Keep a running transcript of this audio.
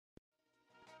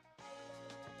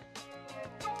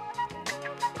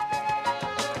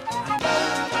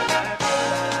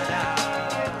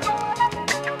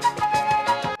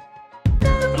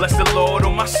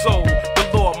my soul. The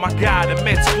Lord, my God,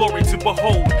 immense glory to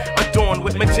behold, adorned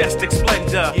with majestic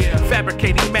splendor,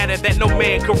 fabricating matter that no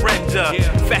man can render,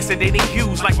 fascinating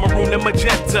hues like maroon and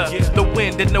magenta, the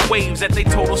wind and the waves at they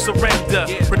total surrender,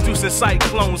 producing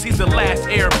cyclones. He's the last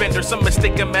airbender, some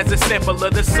mistake him as a sample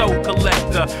of the soul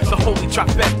collector, the holy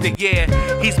trifecta.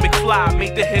 He's McFly,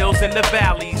 made the hills and the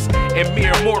valleys, and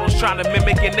mere mortals trying to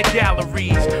mimic in the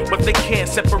galleries, but they can't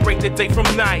separate the day from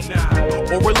night,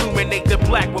 or illuminate the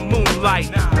black with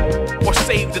moonlight, or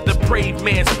save the depraved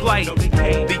man's plight,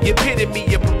 the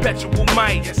epitome of perpetual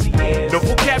might. No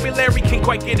vocabulary can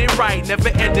quite get it right, never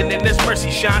ending, and His mercy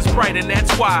shines bright, and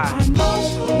that's why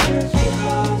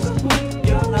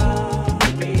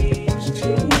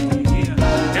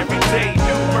every day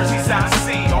new mercies I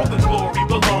see, all the glory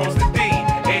belongs to Thee,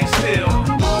 and still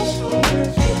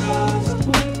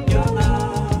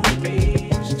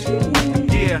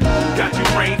God, you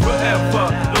reign forever.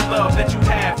 The love that you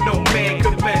have, no man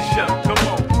can measure. Come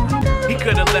on. He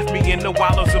could have left me in the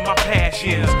wallows of my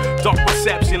passions, dark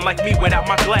perception like me without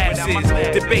my glasses,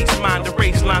 debase mind,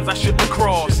 erase lines I shouldn't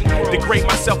cross, degrade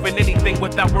myself in anything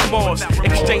without remorse,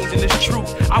 exchanging this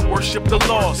truth, I worship the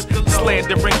lost,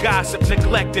 slander and gossip,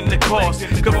 neglecting the cost,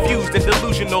 confused and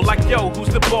delusional like yo, who's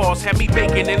the boss, had me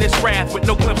baking in His wrath with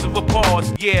no glimpse of a pause.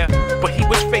 But He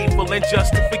was faithful and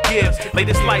just to forgive, laid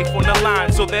His life on the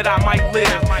line so that I might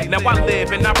live. Now I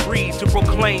live and I breathe to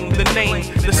proclaim the name,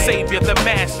 the Savior, the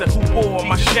Master who bore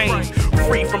my shame,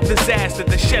 free from disaster,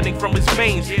 the shedding from His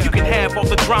veins. You can have all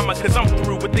the drama cause I'm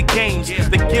through with the games,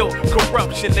 the guilt,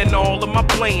 corruption, and all of my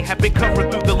blame have been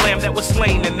covered through the Lamb that was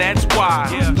slain, and that's why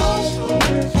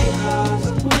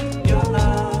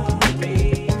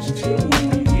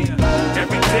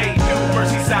every day new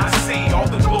mercies I see, all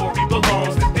the glory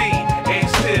belongs to Thee, and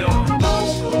still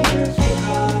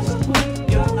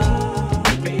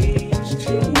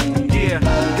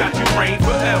God, you reign forever.